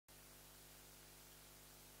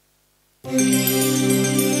Hello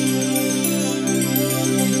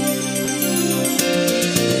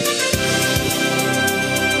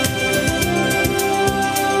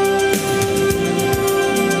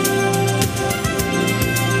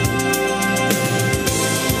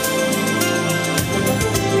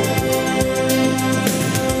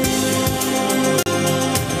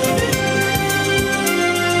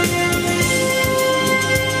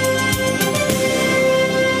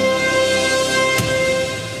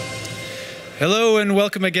and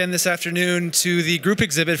welcome again this afternoon to the group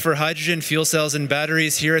exhibit for hydrogen fuel cells and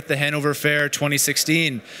batteries here at the Hanover Fair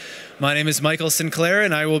 2016. My name is Michael Sinclair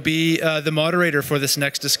and I will be the moderator for this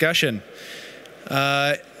next discussion.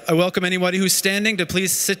 I welcome anybody who's standing to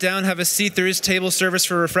please sit down, have a seat. There is table service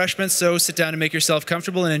for refreshments, so sit down and make yourself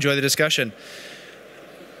comfortable and enjoy the discussion.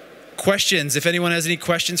 Questions, if anyone has any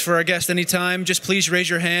questions for our guest anytime, just please raise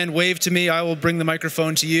your hand, wave to me, I will bring the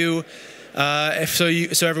microphone to you.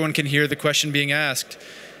 So everyone can hear the question being asked.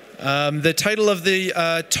 The title of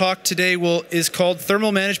the talk today is called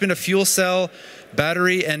Thermal Management of Fuel Cell,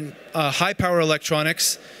 Battery, and High Power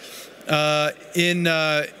Electronics in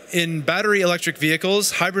battery electric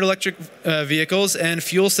vehicles, hybrid electric vehicles, and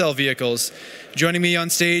fuel cell vehicles. Joining me on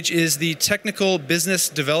stage is the Technical Business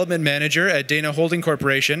Development Manager at Dana Holding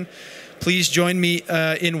Corporation. Please join me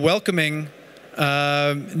in welcoming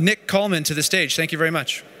Nick Kalman to the stage. Thank you very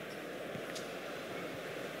much.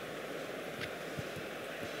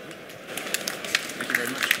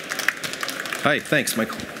 Hi, thanks,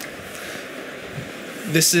 Michael.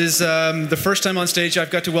 This is the first time on stage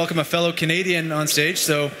I've got to welcome a fellow Canadian on stage,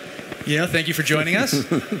 so, thank you for joining us.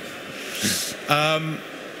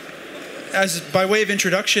 As by way of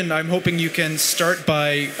introduction, I'm hoping you can start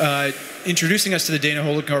by introducing us to the Dana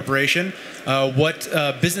Holding Corporation, what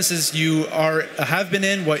businesses you have been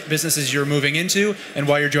in, what businesses you're moving into, and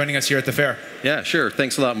why you're joining us here at the fair. Yeah, sure.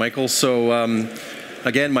 Thanks a lot, Michael. So,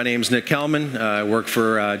 again, my name's Nick Kalman. I work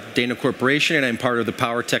for Dana Corporation, and I'm part of the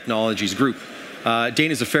Power Technologies Group. Dana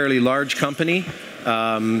is a fairly large company.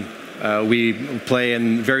 We play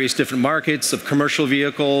in various different markets of commercial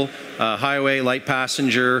vehicle, highway, light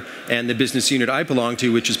passenger, and the business unit I belong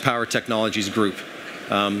to, which is Power Technologies Group.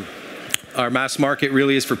 Our mass market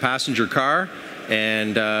really is for passenger car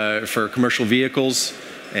and for commercial vehicles.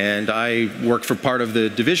 And I work for part of the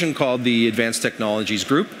division called the Advanced Technologies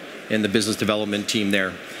Group, and the business development team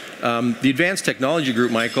there. The Advanced Technology Group,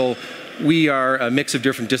 Michael, we are a mix of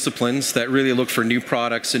different disciplines that really look for new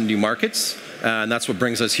products and new markets. And that's what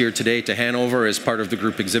brings us here today to Hanover as part of the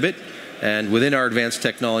group exhibit. And within our Advanced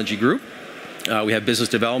Technology Group, we have business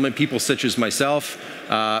development people such as myself,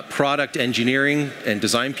 product engineering and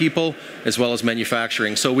design people, as well as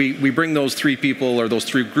manufacturing. So we bring those three people or those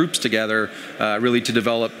three groups together really to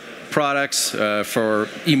develop products for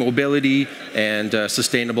e-mobility and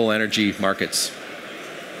sustainable energy markets.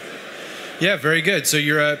 Yeah, very good. So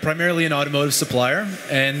you're primarily an automotive supplier,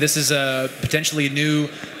 and this is a potentially new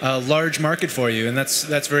large market for you, and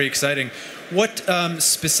that's very exciting. What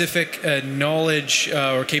specific knowledge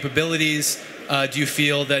or capabilities do you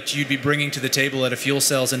feel that you'd be bringing to the table at a fuel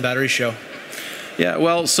cells and battery show? Yeah,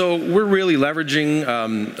 well, so we're really leveraging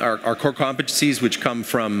our core competencies, which come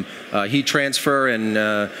from heat transfer, and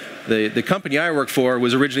the company I work for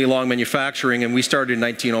was originally Long Manufacturing, and we started in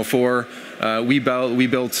 1904. We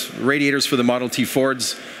built radiators for the Model T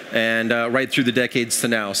Fords, and right through the decades to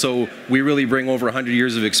now. So we really bring over 100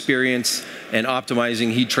 years of experience in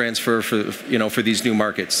optimizing heat transfer for these new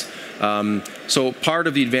markets. So part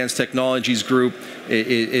of the Advanced Technologies Group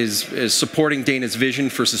is supporting Dana's vision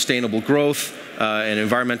for sustainable growth and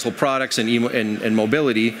environmental products and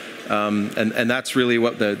mobility, and that's really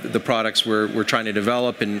what the products we're trying to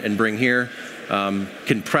develop and bring here.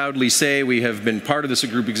 Can proudly say we have been part of this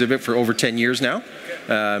group exhibit for over 10 years now.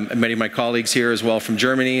 Many of my colleagues here as well from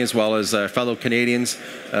Germany, as well as fellow Canadians,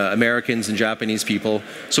 Americans, and Japanese people.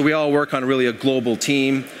 So we all work on really a global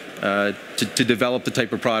team to develop the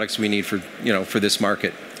type of products we need for this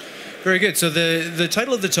market. Very good. So the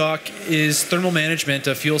title of the talk is Thermal Management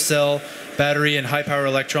of Fuel Cell, Battery, and High Power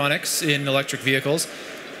Electronics in Electric Vehicles.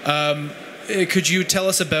 Could you tell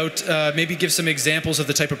us about, maybe give some examples of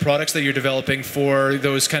the type of products that you're developing for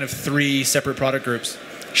those kind of three separate product groups?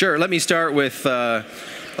 Sure. Let me start with,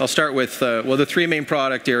 I'll start with, well, the three main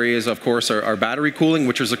product areas, of course, are battery cooling,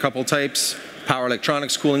 which is a couple types, power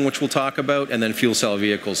electronics cooling, which we'll talk about, and then fuel cell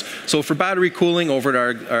vehicles. So for battery cooling, over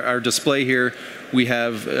at our display here, we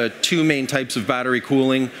have two main types of battery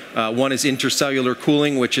cooling. One is intercellular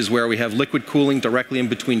cooling, which is where we have liquid cooling directly in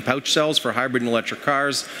between pouch cells for hybrid and electric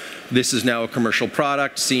cars. This is now a commercial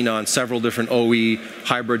product seen on several different OE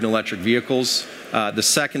hybrid and electric vehicles. The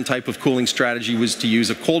second type of cooling strategy was to use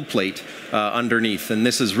a cold plate underneath, and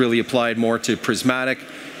this is really applied more to prismatic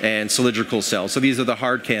and cylindrical cells. So these are the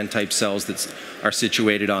hard can type cells that are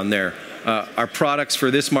situated on there. Our products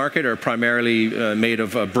for this market are primarily made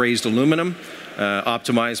of brazed aluminum,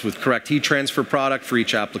 optimized with correct heat transfer product for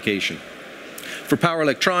each application. For power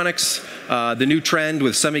electronics, the new trend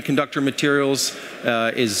with semiconductor materials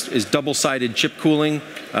is double-sided chip cooling.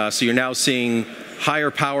 So you're now seeing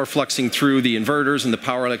higher power fluxing through the inverters and the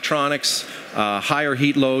power electronics, higher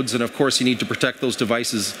heat loads, and of course you need to protect those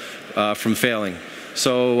devices from failing.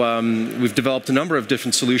 So we've developed a number of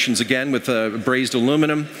different solutions, again, with brazed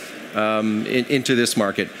aluminum into this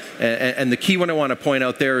market. And the key one I want to point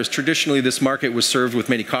out there is traditionally this market was served with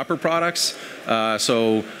many copper products.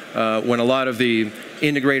 When a lot of the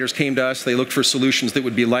integrators came to us, they looked for solutions that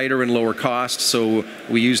would be lighter and lower cost. So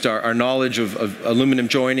we used our knowledge of aluminum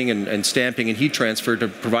joining and stamping and heat transfer to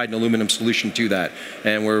provide an aluminum solution to that.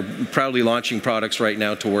 And we're proudly launching products right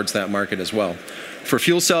now towards that market as well. For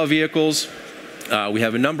fuel cell vehicles, we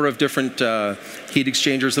have a number of different heat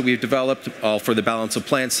exchangers that we've developed, all for the balance of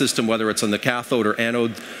plant system, whether it's on the cathode or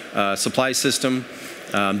anode supply system.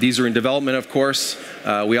 These are in development, of course.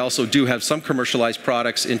 We also do have some commercialized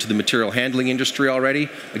products into the material handling industry already,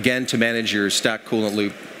 again, to manage your stack coolant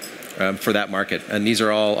loop for that market. And these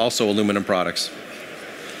are all also aluminum products.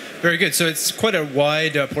 Very good. So it's quite a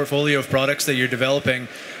wide portfolio of products that you're developing.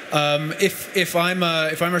 If I'm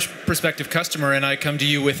a prospective customer and I come to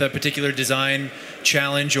you with a particular design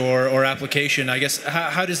challenge or application, I guess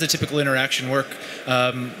how does the typical interaction work,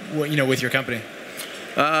 with your company?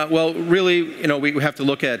 Well, really, we have to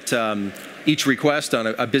look at each request on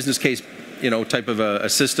a business case, type of a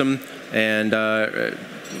system, and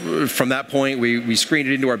from that point, we screen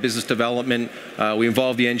it into our business development. We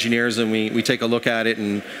involve the engineers, and we take a look at it.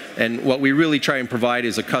 And what we really try and provide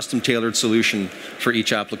is a custom-tailored solution for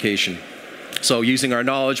each application. So using our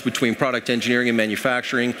knowledge between product engineering and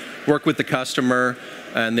manufacturing, work with the customer,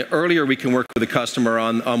 and the earlier we can work with the customer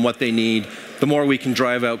on what they need, the more we can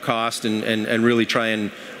drive out cost and really try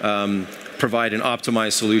and provide an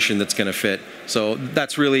optimized solution that's going to fit. So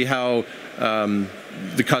that's really how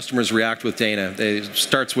the customers react with Dana. It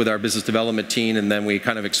starts with our business development team, and then we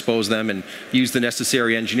kind of expose them and use the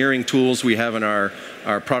necessary engineering tools we have in our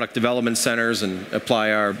product development centers and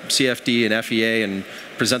apply our CFD and FEA and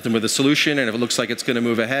present them with a solution. And if it looks like it's going to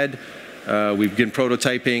move ahead, we begin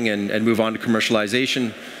prototyping and move on to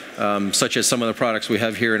commercialization, such as some of the products we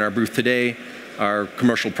have here in our booth today are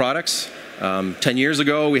commercial products. 10 years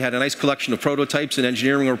ago, we had a nice collection of prototypes and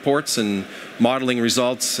engineering reports and modeling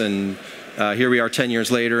results, and here we are 10 years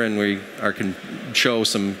later, and we can show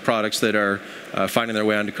some products that are finding their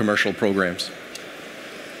way onto commercial programs.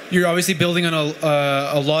 You're obviously building on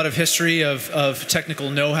a lot of history of technical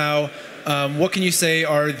know-how. What can you say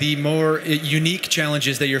are the more unique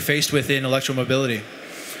challenges that you're faced with in electromobility?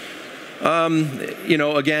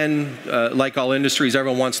 Again, like all industries,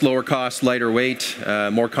 everyone wants lower cost, lighter weight,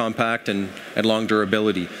 more compact, and long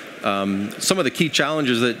durability. Some of the key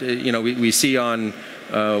challenges that we see on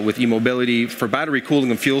with e-mobility for battery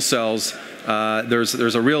cooling and fuel cells,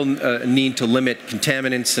 there's a real need to limit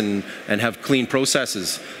contaminants and have clean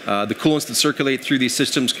processes. The coolants that circulate through these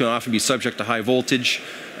systems can often be subject to high voltage,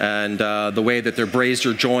 and the way that they're brazed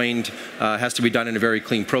or joined has to be done in a very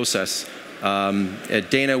clean process. At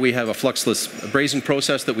Dana, we have a fluxless brazing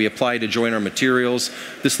process that we apply to join our materials.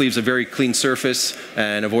 This leaves a very clean surface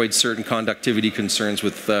and avoids certain conductivity concerns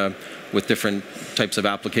with different types of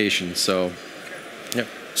applications. So, yeah.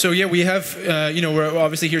 So yeah, we have, we're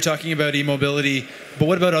obviously here talking about e-mobility, but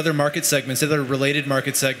what about other market segments, other related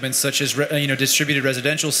market segments, such as distributed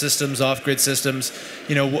residential systems, off-grid systems?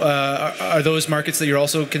 Are those markets that you're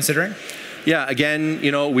also considering? Yeah, again,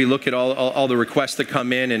 we look at all the requests that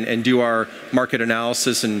come in and do our market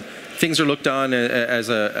analysis, and things are looked on as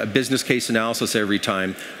a business case analysis every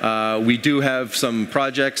time. We do have some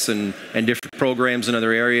projects and different programs in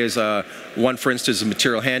other areas. One, for instance, is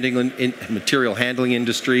material handling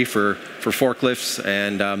industry for forklifts,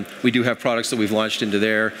 and we do have products that we've launched into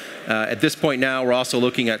there. At this point now, we're also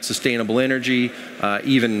looking at sustainable energy,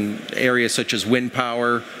 even areas such as wind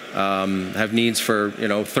power have needs for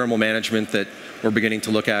thermal management that we're beginning to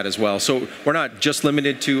look at as well. So we're not just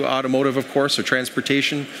limited to automotive, of course, or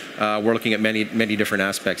transportation. We're looking at many different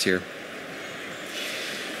aspects here.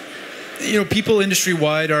 People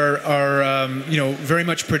industry-wide are very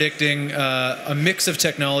much predicting a mix of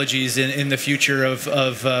technologies in the future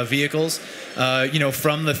of vehicles.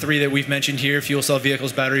 From the three that we've mentioned here: fuel cell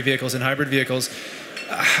vehicles, battery vehicles, and hybrid vehicles.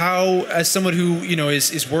 how, as someone who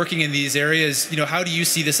is working in these areas, how do you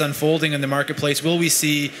see this unfolding in the marketplace? Will we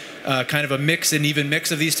see kind of a mix, an even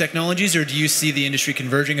mix of these technologies, or do you see the industry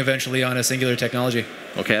converging eventually on a singular technology?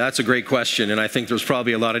 Okay, that's a great question, and I think there's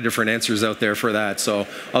probably a lot of different answers out there for that. So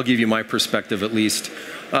I'll give you my perspective at least.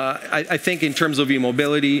 I think in terms of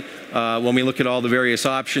e-mobility, when we look at all the various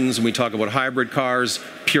options and we talk about hybrid cars,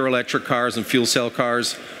 pure electric cars, and fuel cell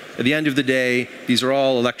cars, at the end of the day, these are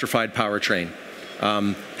all electrified powertrain.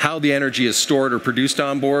 How the energy is stored or produced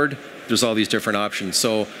on board, there's all these different options.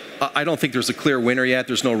 So I don't think there's a clear winner yet.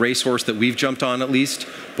 There's no racehorse that we've jumped on at least.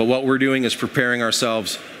 But what we're doing is preparing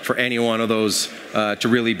ourselves for any one of those to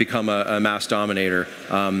really become a mass dominator.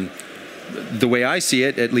 The way I see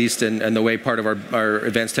it, at least, and the way part of our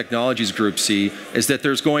advanced technologies group see, is that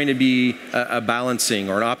there's going to be a balancing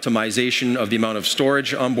or an optimization of the amount of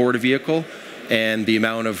storage on board a vehicle and the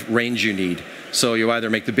amount of range you need. So you either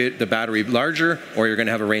make the battery larger, or you're going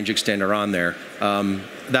to have a range extender on there.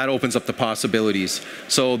 That opens up the possibilities.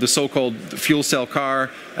 So the so-called fuel cell car,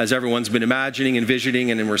 as everyone's been imagining, envisioning,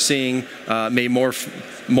 and we're seeing, may morph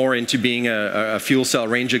more into being a fuel cell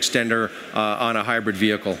range extender on a hybrid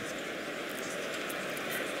vehicle.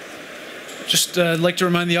 Just like to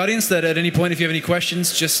remind the audience that at any point, if you have any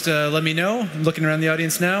questions, just let me know. I'm looking around the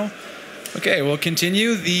audience now. Okay, we'll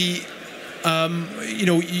continue.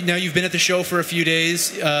 Now you've been at the show for a few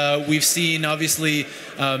days. We've seen, obviously,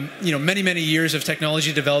 many years of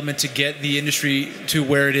technology development to get the industry to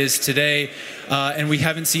where it is today, and we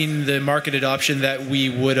haven't seen the market adoption that we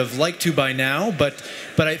would have liked to by now. But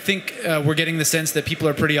I think we're getting the sense that people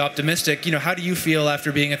are pretty optimistic. How do you feel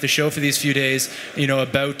after being at the show for these few days?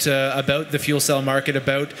 About the fuel cell market,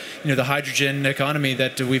 about the hydrogen economy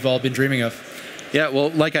that we've all been dreaming of. Yeah, well,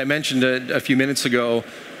 like I mentioned a few minutes ago,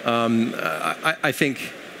 I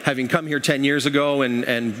think having come here 10 years ago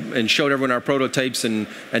and showed everyone our prototypes and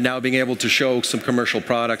now being able to show some commercial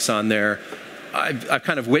products on there, I've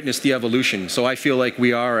kind of witnessed the evolution. So I feel like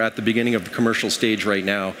we are at the beginning of the commercial stage right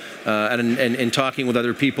now. And in talking with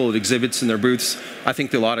other people at exhibits in their booths, I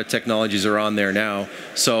think a lot of technologies are on there now.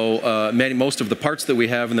 So most of the parts that we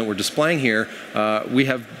have and that we're displaying here, we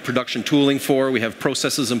have production tooling for. We have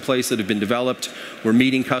processes in place that have been developed. We're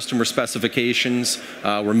meeting customer specifications.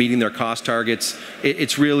 We're meeting their cost targets.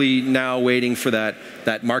 It's really now waiting for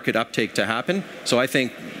that market uptake to happen. So I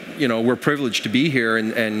think we're privileged to be here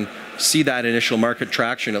and see that initial market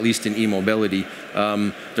traction, at least in e-mobility.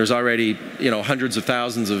 There's already hundreds of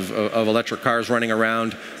thousands of electric cars running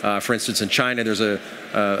around. For instance, in China, there's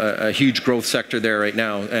a huge growth sector there right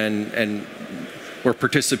now, and we're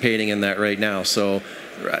participating in that right now. So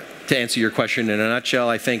to answer your question in a nutshell,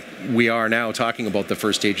 I think we are now talking about the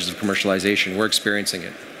first stages of commercialization. We're experiencing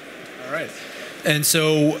it. All right. And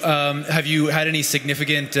so have you had any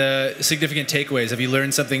significant takeaways? Have you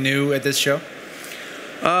learned something new at this show?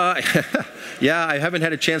 Yeah, I haven't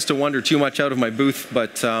had a chance to wander too much out of my booth,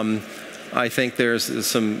 but I think there's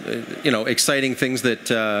some exciting things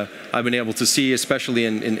that I've been able to see, especially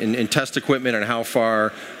in test equipment and how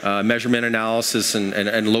far measurement analysis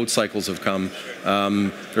and load cycles have come.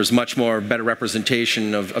 There's much more better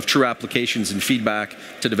representation of true applications and feedback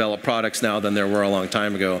to develop products now than there were a long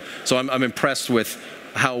time ago. So I'm impressed with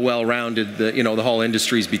how well-rounded the whole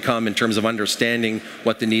industry's become in terms of understanding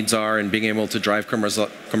what the needs are and being able to drive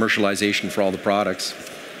commercialization for all the products.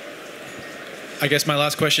 I guess my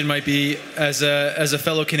last question might be, as a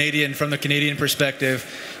fellow Canadian, from the Canadian perspective,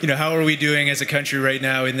 how are we doing as a country right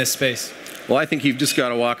now in this space? Well, I think you've just got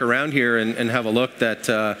to walk around here and have a look that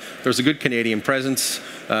there's a good Canadian presence.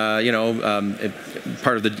 Part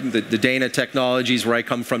of the Dana Technologies, where I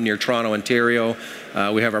come from, near Toronto, Ontario.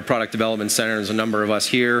 We have our product development center. There's a number of us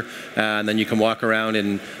here, and then you can walk around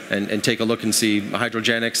and take a look and see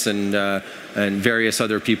Hydrogenics and various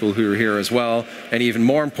other people who are here as well. And even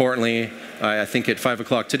more importantly, I think at 5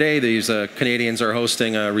 o'clock today, these Canadians are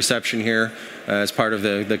hosting a reception here as part of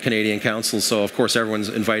the Canadian Council. So of course everyone's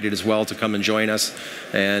invited as well to come and join us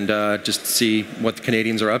and just see what the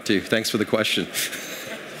Canadians are up to. Thanks for the question.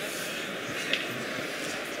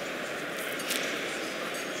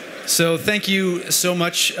 So thank you so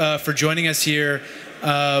much for joining us here.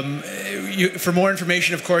 For more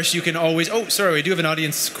information, of course, you can always... Oh, sorry, we do have an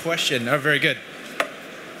audience question. Oh, very good.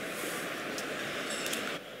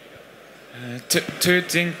 Do you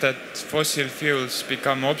think that fossil fuels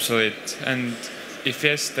become obsolete? And if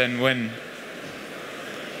yes, then when?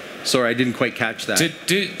 Sorry, I didn't quite catch that.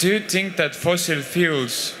 Do you think that fossil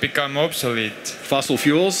fuels become obsolete? Fossil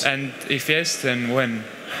fuels? And if yes, then when?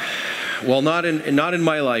 Well, not in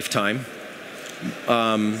my lifetime,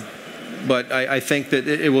 but I think that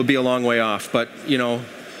it will be a long way off. But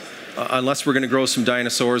unless we're going to grow some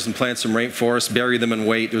dinosaurs and plant some rainforests, bury them and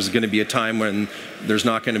wait, there's going to be a time when there's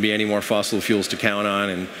not going to be any more fossil fuels to count on.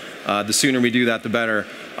 And the sooner we do that, the better.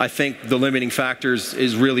 I think the limiting factors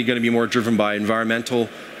is really going to be more driven by environmental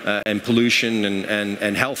and pollution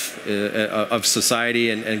and health of society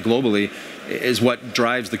and globally is what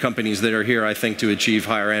drives the companies that are here, I think, to achieve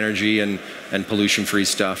higher energy and pollution-free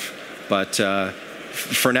stuff. But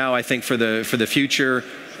for now, I think for the future,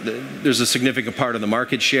 there's a significant part of the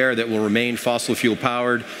market share that will remain fossil fuel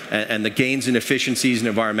powered, and the gains in efficiencies and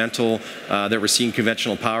environmental that we're seeing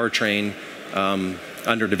conventional powertrain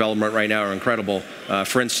under development right now are incredible.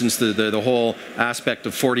 For instance, the whole aspect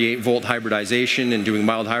of 48-volt hybridization and doing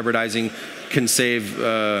mild hybridizing can save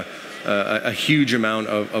a huge amount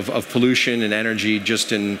of pollution and energy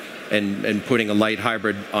just in putting a light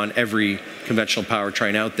hybrid on every conventional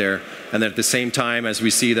powertrain out there. And then at the same time, as we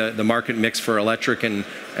see the market mix for electric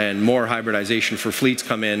and more hybridization for fleets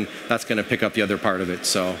come in, that's going to pick up the other part of it.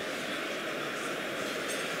 So.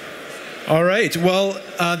 All right. Well,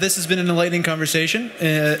 this has been an enlightening conversation.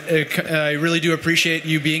 I really do appreciate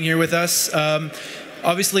you being here with us.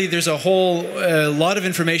 Obviously, there's a whole lot of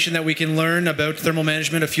information that we can learn about thermal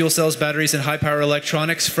management of fuel cells, batteries, and high-power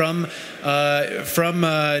electronics from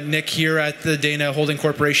Nick here at the Dana Holding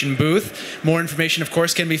Corporation booth. More information, of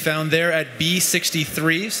course, can be found there at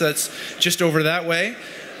B63, so that's just over that way.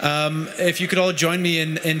 If you could all join me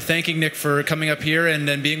in thanking Nick for coming up here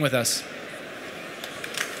and being with us.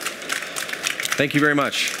 Thank you very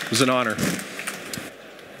much. It was an honor.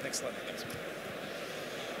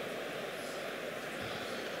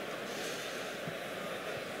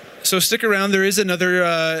 So stick around. There is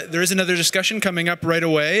another discussion coming up right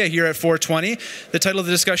away here at 4:20. The title of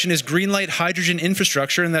the discussion is Greenlight Hydrogen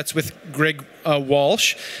Infrastructure, and that's with Greg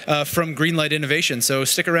Walsh from Greenlight Innovation. So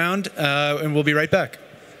stick around, and we'll be right back.